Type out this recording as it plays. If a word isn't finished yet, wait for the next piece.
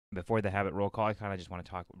Before the habit roll call, I kind of just want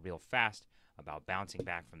to talk real fast about bouncing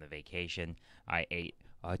back from the vacation. I ate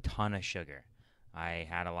a ton of sugar. I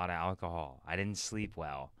had a lot of alcohol. I didn't sleep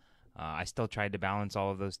well. I still tried to balance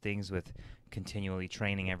all of those things with continually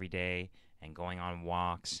training every day and going on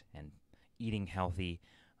walks and eating healthy.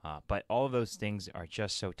 But all of those things are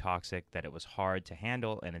just so toxic that it was hard to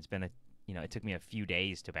handle, and it took me a few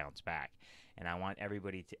days to bounce back. And I want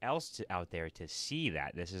everybody out there to see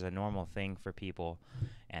that this is a normal thing for people,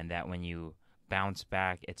 and that when you bounce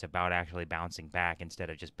back, it's about actually bouncing back instead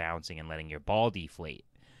of just bouncing and letting your ball deflate.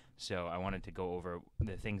 So I wanted to go over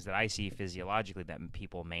the things that I see physiologically that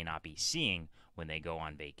people may not be seeing when they go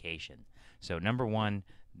on vacation. So the number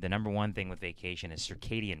one thing with vacation is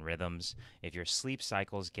circadian rhythms. If your sleep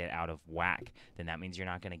cycles get out of whack, then that means you're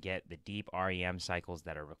not going to get the deep REM cycles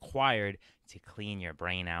that are required to clean your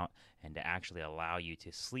brain out and to actually allow you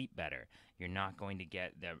to sleep better. You're not going to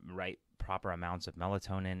get the right proper amounts of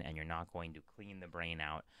melatonin, and you're not going to clean the brain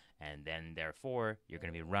out, and then therefore you're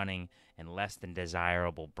going to be running in less than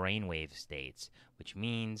desirable brainwave states, which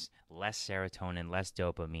means less serotonin, less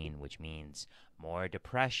dopamine, which means more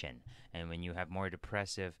depression. And when you have more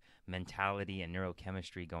depressive mentality and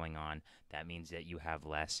neurochemistry going on, that means that you have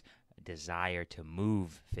less desire to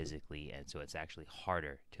move physically, and so it's actually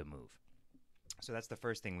harder to move. So that's the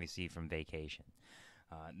first thing we see from vacation.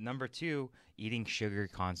 Number two, eating sugar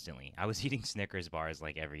constantly. I was eating Snickers bars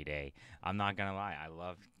like every day. I'm not going to lie. I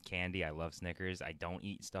love candy. I love Snickers. I don't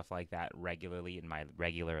eat stuff like that regularly in my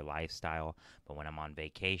regular lifestyle. But when I'm on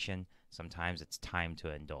vacation, sometimes it's time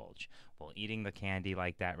to indulge. Well, eating the candy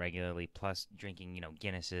like that regularly, plus drinking,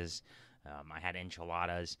 Guinnesses. I had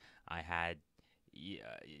enchiladas. I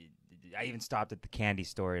even stopped at the candy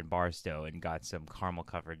store in Barstow and got some caramel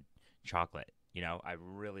covered chocolate. I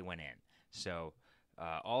really went in. So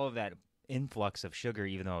all of that influx of sugar,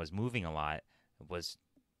 even though I was moving a lot, was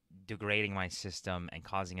degrading my system and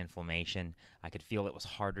causing inflammation. I could feel it was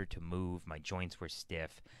harder to move. My joints were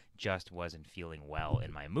stiff, just wasn't feeling well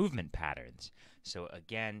in my movement patterns. So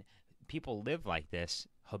again, people live like this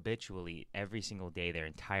habitually every single day their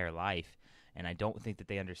entire life, and I don't think that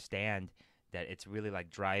they understand that it's really like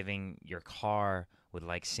driving your car with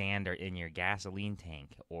like sand or in your gasoline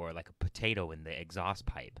tank, or like a potato in the exhaust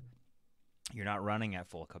pipe. You're not running at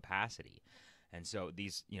full capacity. And so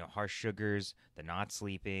these, harsh sugars, the not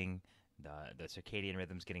sleeping, the circadian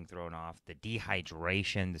rhythms getting thrown off, the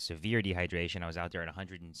dehydration, the severe dehydration. I was out there in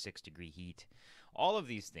 106-degree heat. All of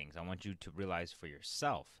these things I want you to realize for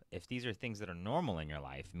yourself. If these are things that are normal in your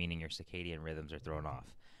life, meaning your circadian rhythms are thrown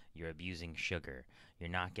off, you're abusing sugar, you're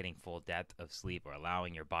not getting full depth of sleep or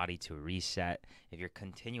allowing your body to reset, if you're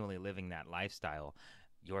continually living that lifestyle,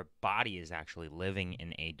 your body is actually living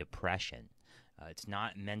in a depression. It's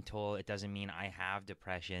not mental. It doesn't mean I have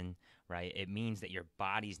depression, right? It means that your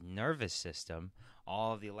body's nervous system,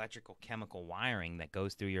 all of the electrical chemical wiring that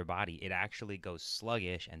goes through your body, it actually goes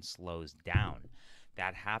sluggish and slows down.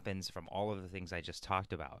 That happens from all of the things I just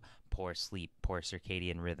talked about: poor sleep, poor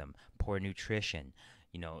circadian rhythm, poor nutrition,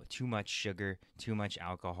 too much sugar, too much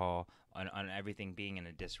alcohol, on everything being in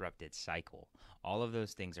a disrupted cycle. All of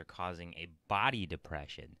those things are causing a body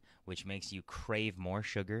depression, which makes you crave more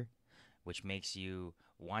sugar, which makes you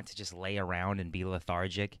want to just lay around and be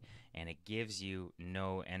lethargic, and it gives you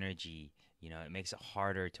no energy. It makes it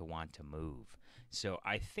harder to want to move. So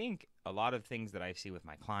I think a lot of things that I see with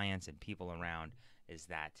my clients and people around is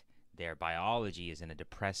that their biology is in a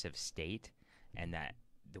depressive state, and that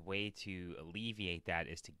the way to alleviate that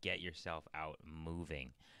is to get yourself out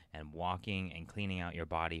moving and walking and cleaning out your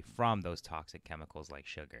body from those toxic chemicals like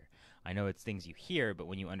sugar. I know it's things you hear, but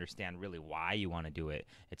when you understand really why you want to do it,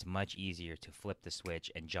 it's much easier to flip the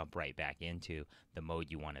switch and jump right back into the mode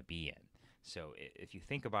you want to be in. So if you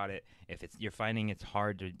think about it, if you're finding it's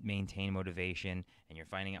hard to maintain motivation, and you're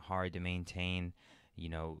finding it hard to maintain,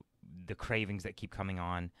 the cravings that keep coming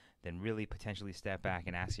on, then really potentially step back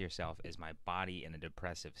and ask yourself, is my body in a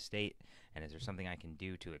depressive state? And is there something I can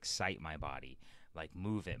do to excite my body? Like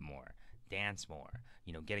move it more, dance more,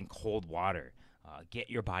 getting cold water, get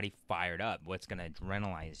your body fired up. What's going to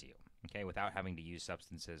adrenalize you, okay, without having to use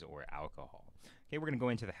substances or alcohol. Okay, we're going to go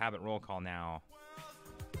into the habit roll call now.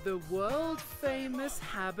 The world famous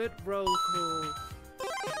habit roll call.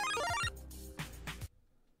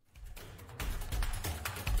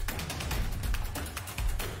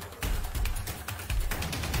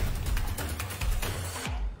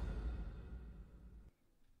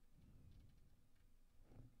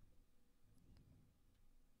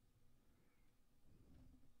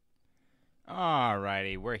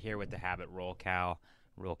 Alrighty, we're here with the habit roll call.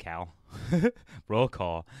 Roll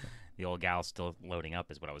call. The old gal's still loading up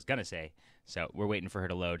is what I was going to say. So we're waiting for her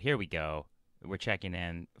to load. Here we go. We're checking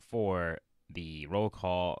in for the roll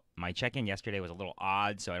call. My check-in yesterday was a little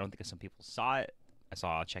odd, so I don't think some people saw it. I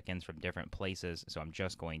saw check-ins from different places, so I'm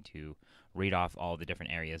just going to read off all the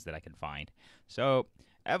different areas that I can find. So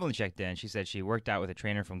Evelyn checked in. She said she worked out with a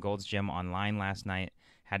trainer from Gold's Gym online last night.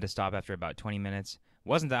 Had to stop after about 20 minutes.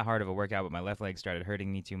 Wasn't that hard of a workout, but my left leg started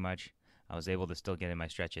hurting me too much. I was able to still get in my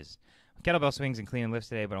stretches. Kettlebell swings and clean and lifts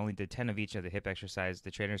today, but only did 10 of each of the hip exercise.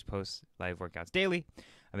 The trainers post live workouts daily.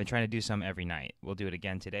 I've been trying to do some every night. We'll do it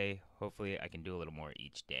again today. Hopefully I can do a little more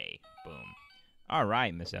each day. Boom. All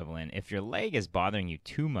right, Miss Evelyn. If your leg is bothering you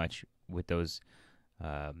too much with those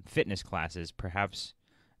fitness classes, perhaps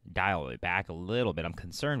dial it back a little bit. I'm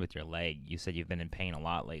concerned with your leg. You said you've been in pain a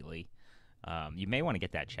lot lately. You may want to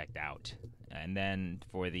get that checked out. And then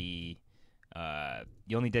for the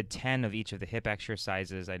you only did 10 of each of the hip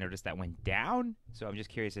exercises. I noticed that went down, so I'm just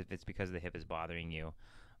curious if it's because the hip is bothering you.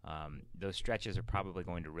 Those stretches are probably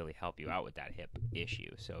going to really help you out with that hip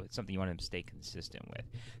issue, so it's something you want to stay consistent with.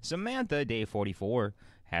 Samantha, day 44,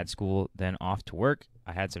 had school, then off to work.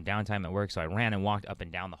 I had some downtime at work, so I ran and walked up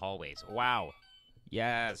and down the hallways. Wow.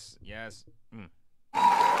 Yes.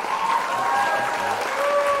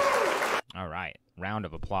 All right. Round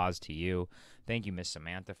of applause to you. Thank you, Miss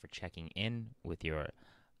Samantha, for checking in with your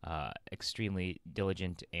extremely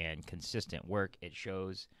diligent and consistent work. It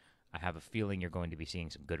shows. I have a feeling you're going to be seeing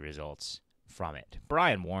some good results from it.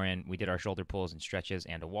 Brian Warren, we did our shoulder pulls and stretches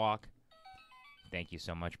and a walk. Thank you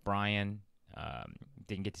so much, Brian.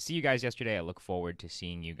 Didn't get to see you guys yesterday. I look forward to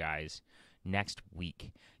seeing you guys next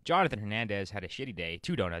week. Jonathan Hernandez had a shitty day.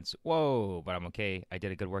 2 donuts. Whoa, but I'm okay. I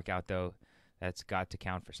did a good workout, though. That's got to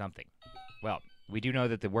count for something. Well, we do know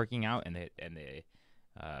that the working out and the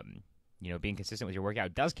being consistent with your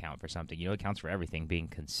workout does count for something. It counts for everything, being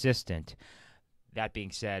consistent. That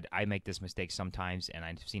being said, I make this mistake sometimes, and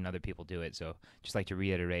I've seen other people do it. So just like to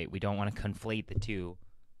reiterate, we don't want to conflate the two,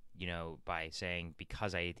 by saying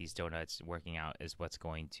because I ate these donuts, working out is what's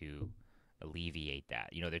going to alleviate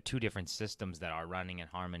that. They're two different systems that are running in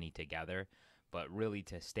harmony together, but really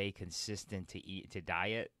to stay consistent to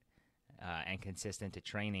diet and consistent to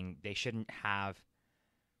training, they shouldn't have,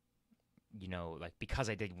 because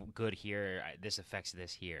I did good here, this affects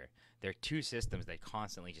this here. They're two systems that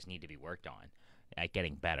constantly just need to be worked on at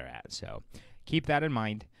getting better at. So keep that in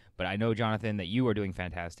mind. But I know, Jonathan, that you are doing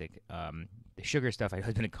fantastic. The sugar stuff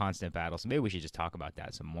has been a constant battle, so maybe we should just talk about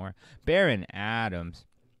that some more. Baron Adams.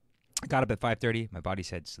 I got up at 5:30. My body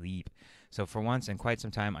said sleep. So for once in quite some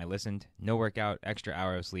time, I listened. No workout, extra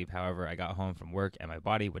hour of sleep. However, I got home from work, and my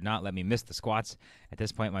body would not let me miss the squats. At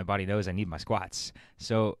this point, my body knows I need my squats.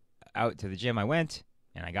 So out to the gym I went,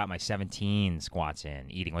 and I got my 17 squats in.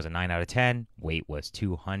 Eating was a 9 out of 10. Weight was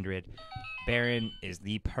 200. Baron is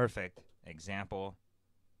the perfect example.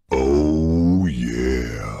 Oh,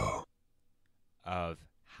 yeah. Of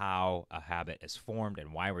how a habit is formed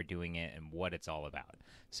and why we're doing it and what it's all about.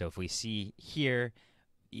 So if we see here,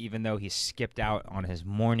 even though he skipped out on his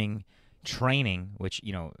morning training, which,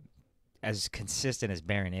 as consistent as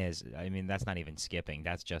Baron is, I mean, that's not even skipping.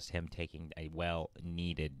 That's just him taking a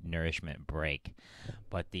well-needed nourishment break.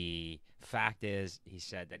 But the fact is, he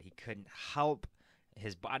said that he couldn't help.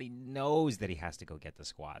 His body knows that he has to go get the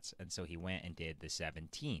squats, and so he went and did the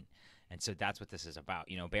 17. And so that's what this is about.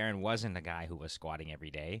 Baron wasn't a guy who was squatting every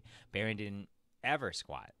day. Baron didn't ever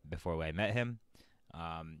squat before I met him,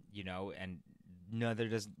 and neither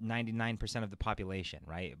does 99% of the population,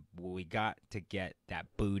 right? We got to get that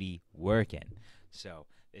booty working. So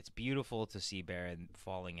it's beautiful to see Baron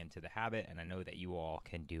falling into the habit, and I know that you all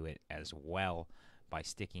can do it as well by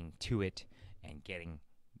sticking to it and getting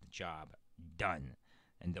the job done.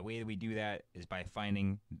 And the way that we do that is by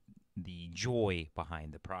finding the joy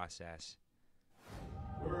behind the process.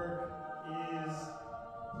 Work is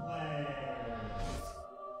play.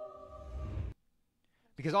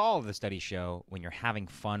 Because all of the studies show when you're having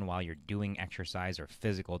fun while you're doing exercise or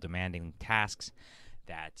physical demanding tasks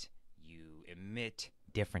that you emit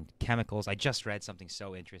different chemicals. I just read something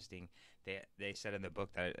so interesting. They said in the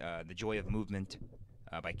book that The Joy of Movement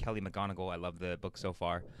by Kelly McGonigal, I love the book so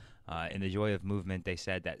far. In The Joy of Movement, they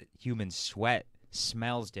said that human sweat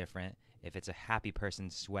smells different if it's a happy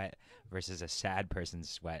person's sweat versus a sad person's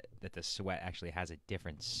sweat, that the sweat actually has a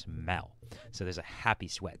different smell. So there's a happy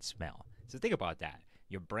sweat smell. So think about that.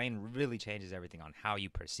 Your brain really changes everything on how you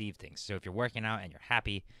perceive things. So if you're working out and you're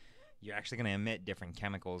happy, you're actually going to emit different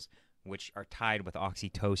chemicals which are tied with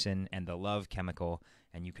oxytocin and the love chemical,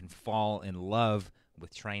 and you can fall in love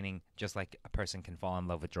with training just like a person can fall in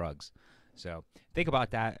love with drugs. So think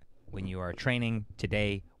about that. when you are training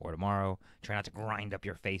today or tomorrow, try not to grind up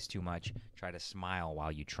your face too much. Try to smile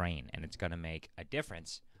while you train, and it's going to make a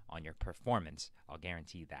difference on your performance. I'll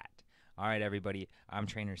guarantee that. All right, everybody, I'm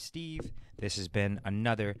Trainer Steve. This has been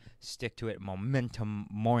another Stick to It Momentum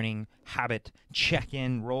Morning Habit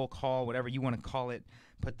Check-in, roll call, whatever you want to call it.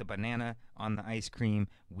 Put the banana on the ice cream.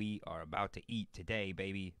 We are about to eat today,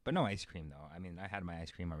 baby. But no ice cream, though. I mean, I had my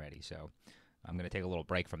ice cream already, so I'm going to take a little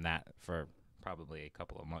break from that for probably a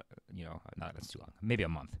couple of months. No, that's too long. Maybe a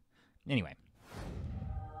month. Anyway.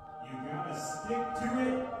 You gotta stick to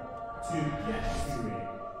it to get to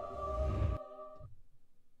it.